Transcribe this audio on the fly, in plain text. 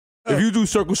If you do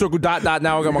circle, circle, dot, dot,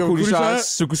 now I got my cootie shots.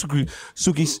 Circle,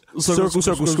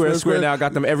 circle, square, square. Now I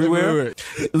got them everywhere.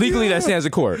 Legally, that stands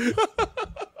in court.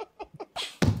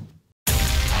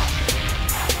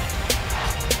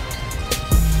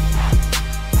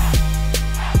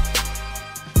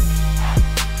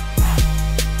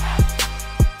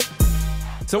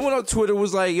 Someone on Twitter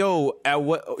was like, yo,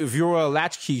 if you're a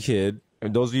Latchkey kid,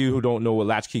 and those of you who don't know what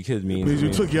Latchkey kid means.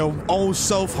 You took your own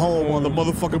self home on the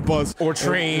motherfucking bus. Or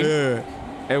train.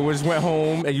 And we just went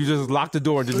home and you just locked the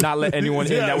door and did not let anyone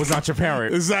in that was not your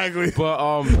parent. Exactly.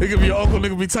 But it could be your uncle,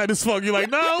 nigga be tight as fuck. You're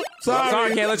like, no,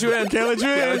 sorry, can't let you in. Can't let you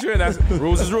in. Can't let you in. That's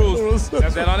rules is rules.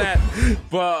 That's that on that.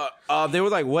 But they were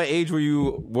like, what age were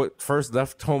you first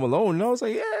left home alone? And I was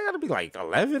like, yeah, I gotta be like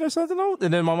 11 or something.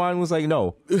 And then my mind was like,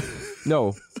 no.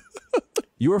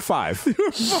 You were 5. You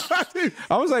were 5.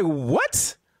 I was like,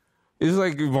 what? It's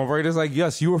like my brother's like,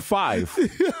 yes, you were 5.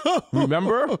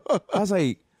 Remember? I was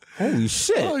like, holy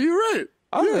shit. Oh, you're right.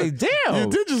 I was like, damn. You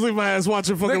did just leave my ass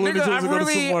watching fucking Looney Tunes and go to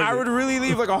the supermarket. I would really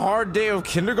leave like a hard day of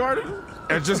kindergarten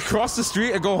and just cross the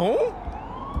street and go home?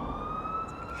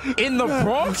 In the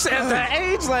Bronx at that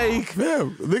age? Like,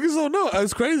 man, niggas don't know.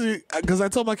 It's crazy because I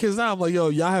told my kids now, I'm like, yo,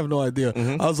 y'all have no idea.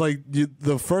 I was like,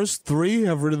 the first 3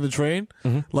 have ridden the train,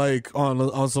 like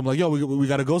on some, like, yo, we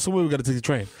got to go somewhere, we got to take the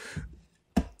train.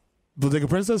 Bodega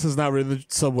Princess has not ridden the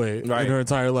subway in her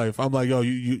entire life. I'm like, yo,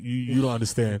 you don't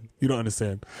understand. You don't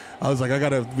understand. I was like,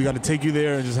 we gotta take you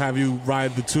there and just have you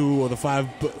ride the 2 or the 5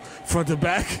 front and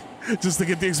back just to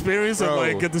get the experience and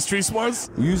like get the street smarts.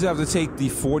 We used to have to take the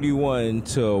 41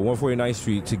 to 149th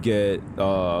Street to get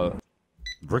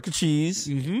brick of cheese,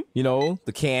 you know,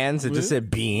 the cans that just said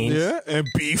beans. Yeah, and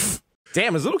beef.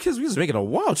 Damn, as little kids, we was making a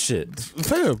wild shit.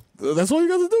 Fam, that's all you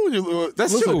got to do when you.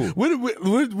 That's true.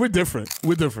 We're different.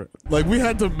 We're different. Like, we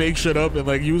had to make shit up and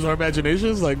like use our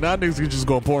imaginations. Like, now niggas can just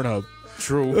go on Pornhub.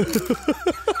 True.